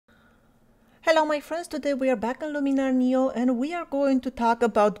Hello my friends, today we are back in Luminar Neo and we are going to talk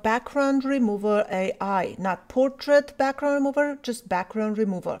about background remover AI. Not portrait background remover, just background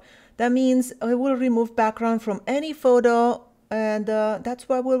remover. That means I will remove background from any photo and that's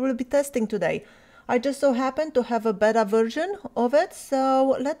what we will be testing today. I just so happen to have a beta version of it,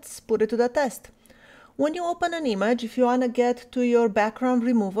 so let's put it to the test. When you open an image, if you want to get to your background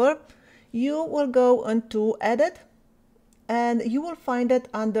remover, you will go into Edit, and you will find it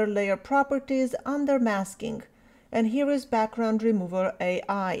under Layer Properties under Masking. And here is Background Remover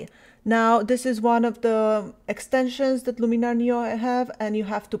AI. Now, this is one of the extensions that Luminar Neo have, and you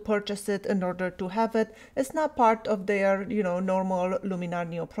have to purchase it in order to have it. It's not part of their, normal Luminar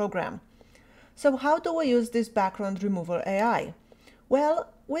Neo program. So how do we use this Background Remover AI?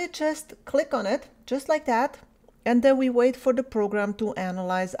 Well, we just click on it, just like that, and then we wait for the program to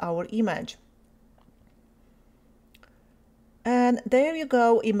analyze our image. And there you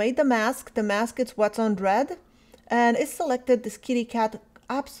go, it made the mask. The mask is what's on red, and it selected this kitty cat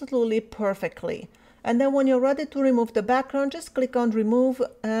absolutely perfectly. And then when you're ready to remove the background, just click on remove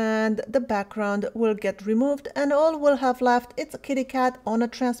and the background will get removed, and all we'll have left is a kitty cat on a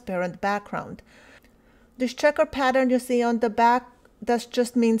transparent background. This checker pattern you see on the back, that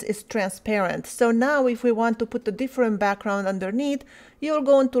just means it's transparent. So now if we want to put a different background underneath, you'll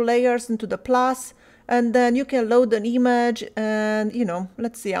go into layers, into the plus, and then you can load an image and,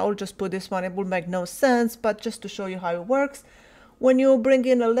 let's see, I'll just put this one. It will make no sense, but just to show you how it works. When you bring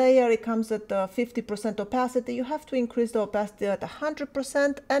in a layer, it comes at 50% opacity. You have to increase the opacity at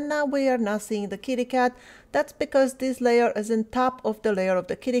 100%, and now we are not seeing the kitty cat. That's because this layer is on top of the layer of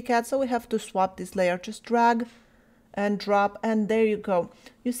the kitty cat, so we have to swap this layer. Just drag and drop, and there you go.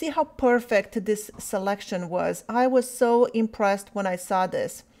 You see how perfect this selection was. I was so impressed when I saw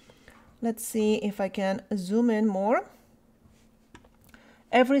this. Let's see if I can zoom in more.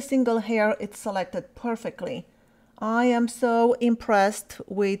 Every single hair is selected perfectly. I am so impressed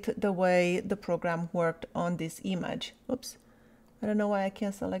with the way the program worked on this image. Oops, I don't know why I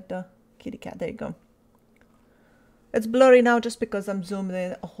can't select the kitty cat. There you go. It's blurry now just because I'm zoomed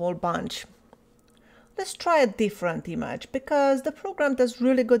in a whole bunch. Let's try a different image because the program does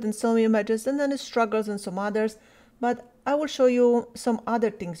really good in some images and then it struggles in some others, but I will show you some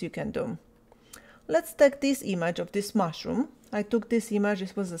other things you can do. Let's take this image of this mushroom. I took this image,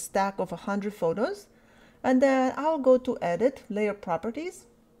 this was a stack of 100 photos, and then I'll go to Edit, Layer Properties,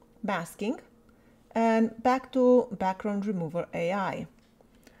 Masking, and back to Background Remover AI.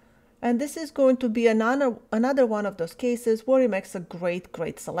 And this is going to be another one of those cases where it makes a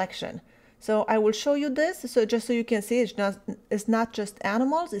great selection. So I will show you this, so just so you can see it's not just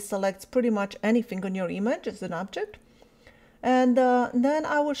animals, it selects pretty much anything on your image as an object. And then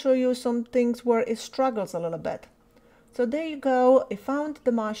I will show you some things where it struggles a little bit. So there you go, I found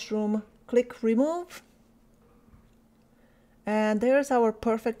the mushroom, click remove, and there's our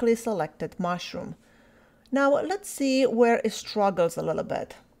perfectly selected mushroom. Now let's see where it struggles a little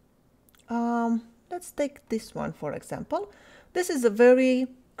bit. Let's take this one for example. This is a very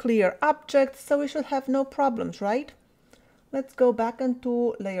clear object, so we should have no problems, right? Let's go back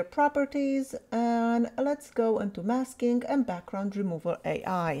into Layer Properties and let's go into Masking and Background Remover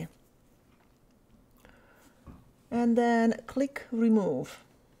AI. And then click Remove.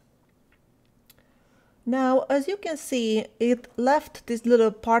 Now, as you can see, it left these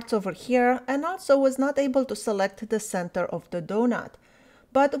little parts over here and also was not able to select the center of the donut.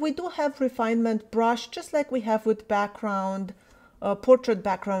 But we do have refinement brush, just like we have with background portrait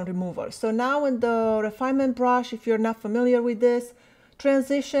background remover. So now in the refinement brush, if you're not familiar with this,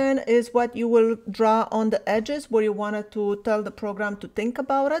 transition is what you will draw on the edges where you wanted to tell the program to think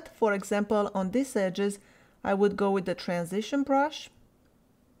about it. For example, on these edges, I would go with the transition brush.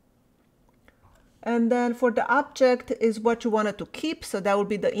 And then for the object is what you wanted to keep. So that would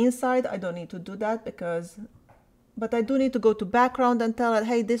be the inside. I don't need to do that but I do need to go to background and tell it,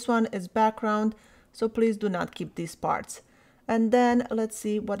 hey, this one is background. So please do not keep these parts. And then let's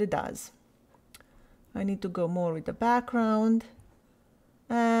see what it does. I need to go more with the background.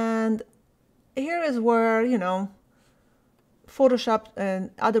 And here is where, Photoshop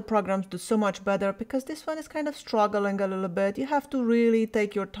and other programs do so much better because this one is kind of struggling a little bit. You have to really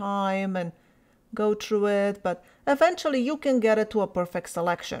take your time and go through it, but eventually you can get it to a perfect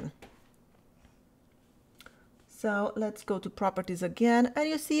selection. So let's go to Properties again, and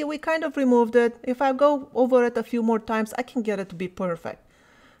you see we kind of removed it. If I go over it a few more times, I can get it to be perfect.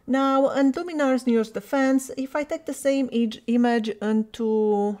 Now, in Luminar Neo's defense, if I take the same image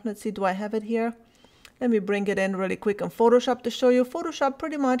into, let's see, do I have it here? Let me bring it in really quick on Photoshop to show you. Photoshop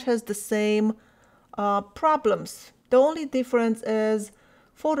pretty much has the same problems. The only difference is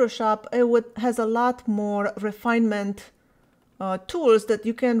Photoshop, has a lot more refinement tools that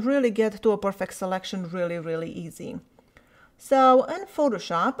you can really get to a perfect selection really easy. So in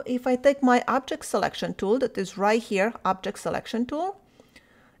Photoshop, if I take my object selection tool that is right here, object selection tool,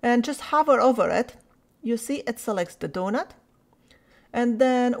 and just hover over it, you see it selects the donut. And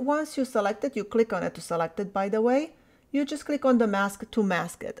then once you select it, you click on it to select it, by the way, you just click on the mask to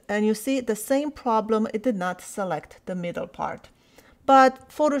mask it. And you see the same problem, it did not select the middle part. But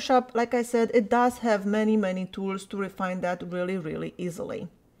Photoshop, like I said, it does have many tools to refine that really easily.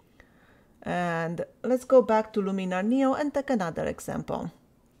 And let's go back to Luminar Neo and take another example.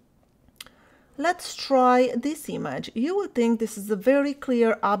 Let's try this image. You will think this is a very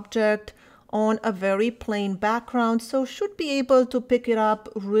clear object on a very plain background, so should be able to pick it up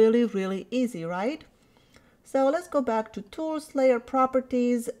really easy, right? So let's go back to Tools, Layer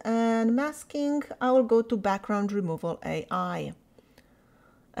Properties, and Masking. I will go to Background Removal AI.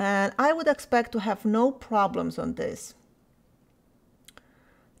 And I would expect to have no problems on this.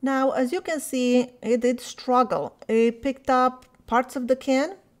 Now, as you can see, it did struggle. It picked up parts of the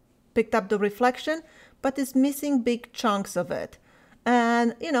can, picked up the reflection, but it's missing big chunks of it.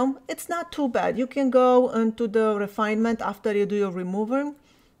 And, you know, it's not too bad. You can go into the refinement after you do your removal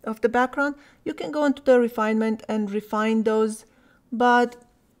of the background. You can go into the refinement and refine those, but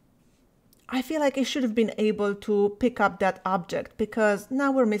I feel like it should have been able to pick up that object because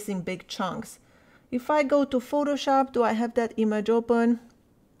now we're missing big chunks. If I go to Photoshop, do I have that image open?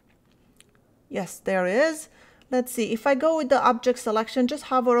 Yes, there it is. Let's see. If I go with the object selection, just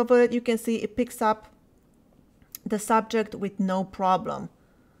hover over it, you can see it picks up the subject with no problem.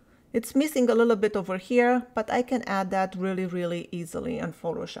 It's missing a little bit over here, but I can add that really easily in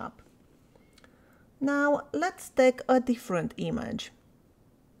Photoshop. Now let's take a different image.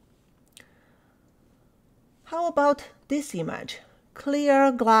 How about this image?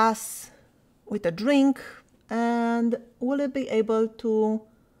 Clear glass with a drink, and will it be able to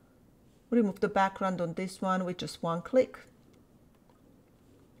remove the background on this one with just one click?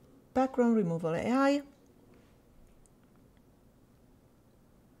 Background Removal AI.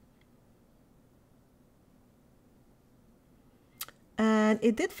 And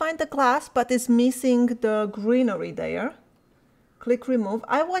it did find the glass, but it's missing the greenery there. Click Remove.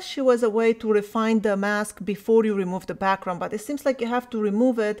 I wish there was a way to refine the mask before you remove the background, but it seems like you have to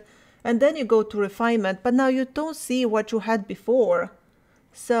remove it and then you go to refinement, but now you don't see what you had before.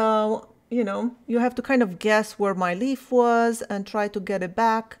 So, you know, you have to kind of guess where my leaf was and try to get it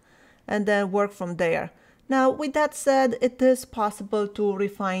back and then work from there. Now, with that said, it is possible to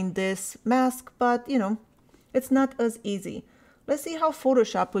refine this mask, but, you know, it's not as easy. Let's see how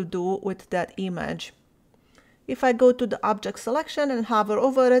Photoshop will do with that image. If I go to the object selection and hover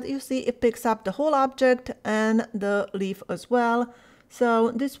over it, you see it picks up the whole object and the leaf as well.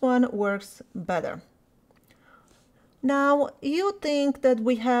 So this one works better. Now you think that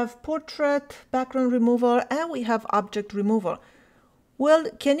we have portrait, background removal, and we have object removal. Well,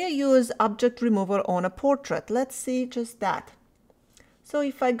 can you use object removal on a portrait? Let's see just that. So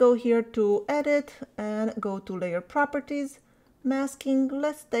if I go here to Edit and go to Layer Properties, Masking,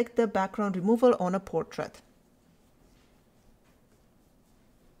 let's take the background removal on a portrait.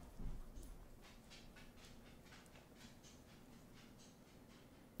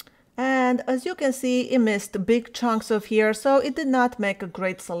 And as you can see, it missed big chunks of here, so it did not make a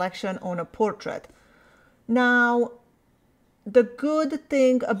great selection on a portrait. Now, the good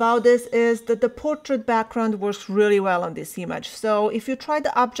thing about this is that the portrait background works really well on this image. So if you try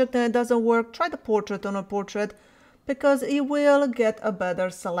the object and it doesn't work, try the portrait on a portrait, because it will get a better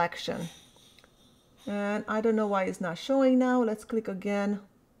selection. And I don't know why it's not showing now. Let's click again,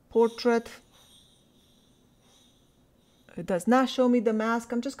 portrait. It does not show me the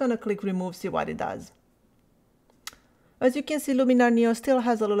mask. I'm just going to click remove, see what it does. As you can see, Luminar Neo still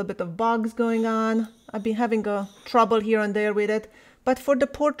has a little bit of bugs going on. I've been having a trouble here and there with it. But for the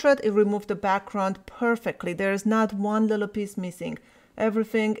portrait, it removed the background perfectly. There is not one little piece missing.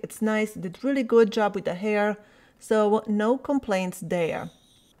 Everything, it's nice. It did really good job with the hair. So no complaints there.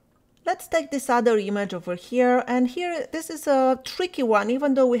 Let's take this other image over here, and here this is a tricky one.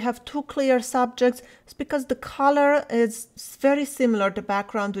 Even though we have two clear subjects, it's because the color is very similar to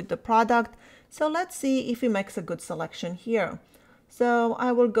background with the product. So let's see if it makes a good selection here. So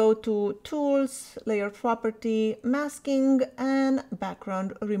I will go to Tools, Layer Property, Masking, and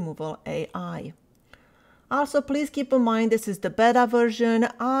Background Removal AI. Also, please keep in mind this is the beta version.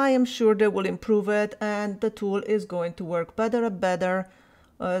 I am sure they will improve it, and the tool is going to work better and better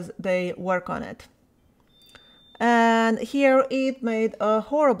as they work on it. And here it made a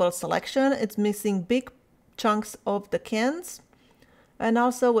horrible selection. It's missing big chunks of the cans. and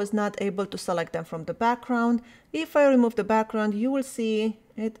also was not able to select them from the background. If I remove the background, you will see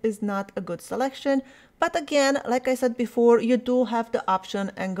it is not a good selection. But again, like I said before, you do have the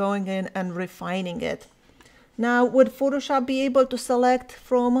option and going in and refining it. Now, would Photoshop be able to select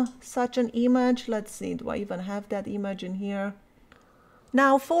from such an image? Let's see, do I even have that image in here?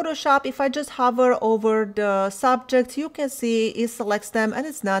 Now, Photoshop, if I just hover over the subjects, you can see it selects them and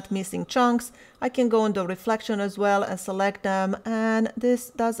it's not missing chunks. I can go into reflection as well and select them, and this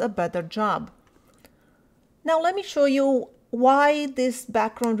does a better job. Now, let me show you why this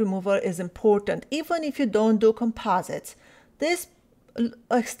background remover is important. Even if you don't do composites, this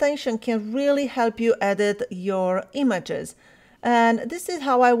extension can really help you edit your images. And this is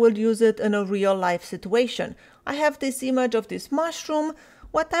how I would use it in a real life situation. I have this image of this mushroom.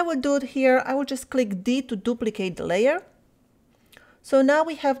 What I will do here, I will just click D to duplicate the layer. So now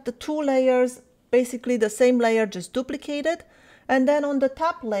we have the two layers, basically the same layer, just duplicated. And then on the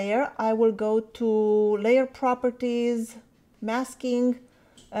top layer, I will go to Layer Properties, Masking,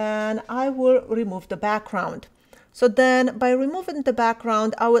 and I will remove the background. So then by removing the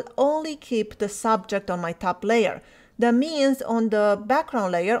background, I will only keep the subject on my top layer. That means on the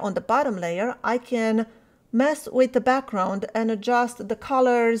background layer, on the bottom layer, I can mess with the background and adjust the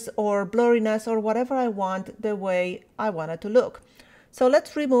colors or blurriness or whatever I want the way I want it to look. So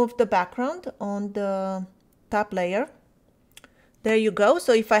let's remove the background on the top layer. There you go.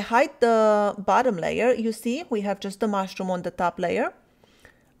 So if I hide the bottom layer, you see we have just the mushroom on the top layer.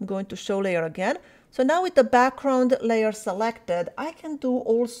 I'm going to show layer again. So now with the background layer selected, I can do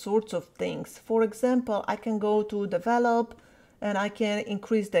all sorts of things. For example, I can go to develop and I can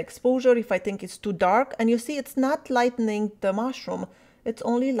increase the exposure if I think it's too dark. And you see it's not lightening the mushroom, it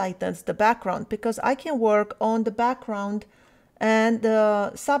only lightens the background, because I can work on the background and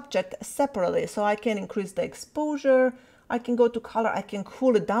the subject separately. So I can increase the exposure, I can go to color, I can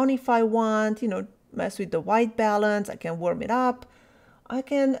cool it down if I want, mess with the white balance, I can warm it up, I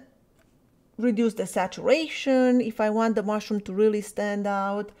can reduce the saturation if I want the mushroom to really stand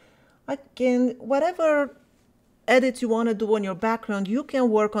out. I can, whatever edits you want to do on your background, you can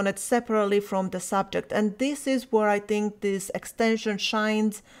work on it separately from the subject. And this is where I think this extension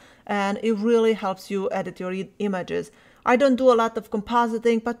shines, and it really helps you edit your images. I don't do a lot of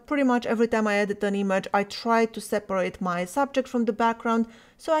compositing, but pretty much every time I edit an image, I try to separate my subject from the background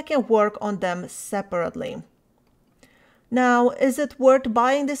so I can work on them separately. Now, is it worth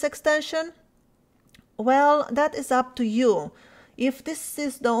buying this extension? Well, that is up to you. If this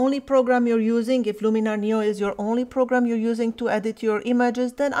is the only program you're using, if Luminar Neo is your only program you're using to edit your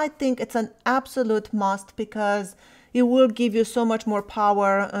images, then I think it's an absolute must, because it will give you so much more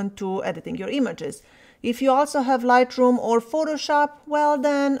power into editing your images. If you also have Lightroom or Photoshop, well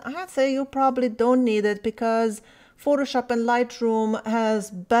then I'd say you probably don't need it, because Photoshop and Lightroom has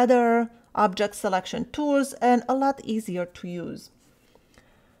better object selection tools and a lot easier to use.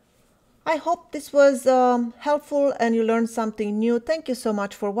 I hope this was helpful and you learned something new. Thank you so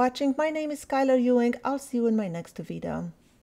much for watching. My name is Skyler Ewing. I'll see you in my next video.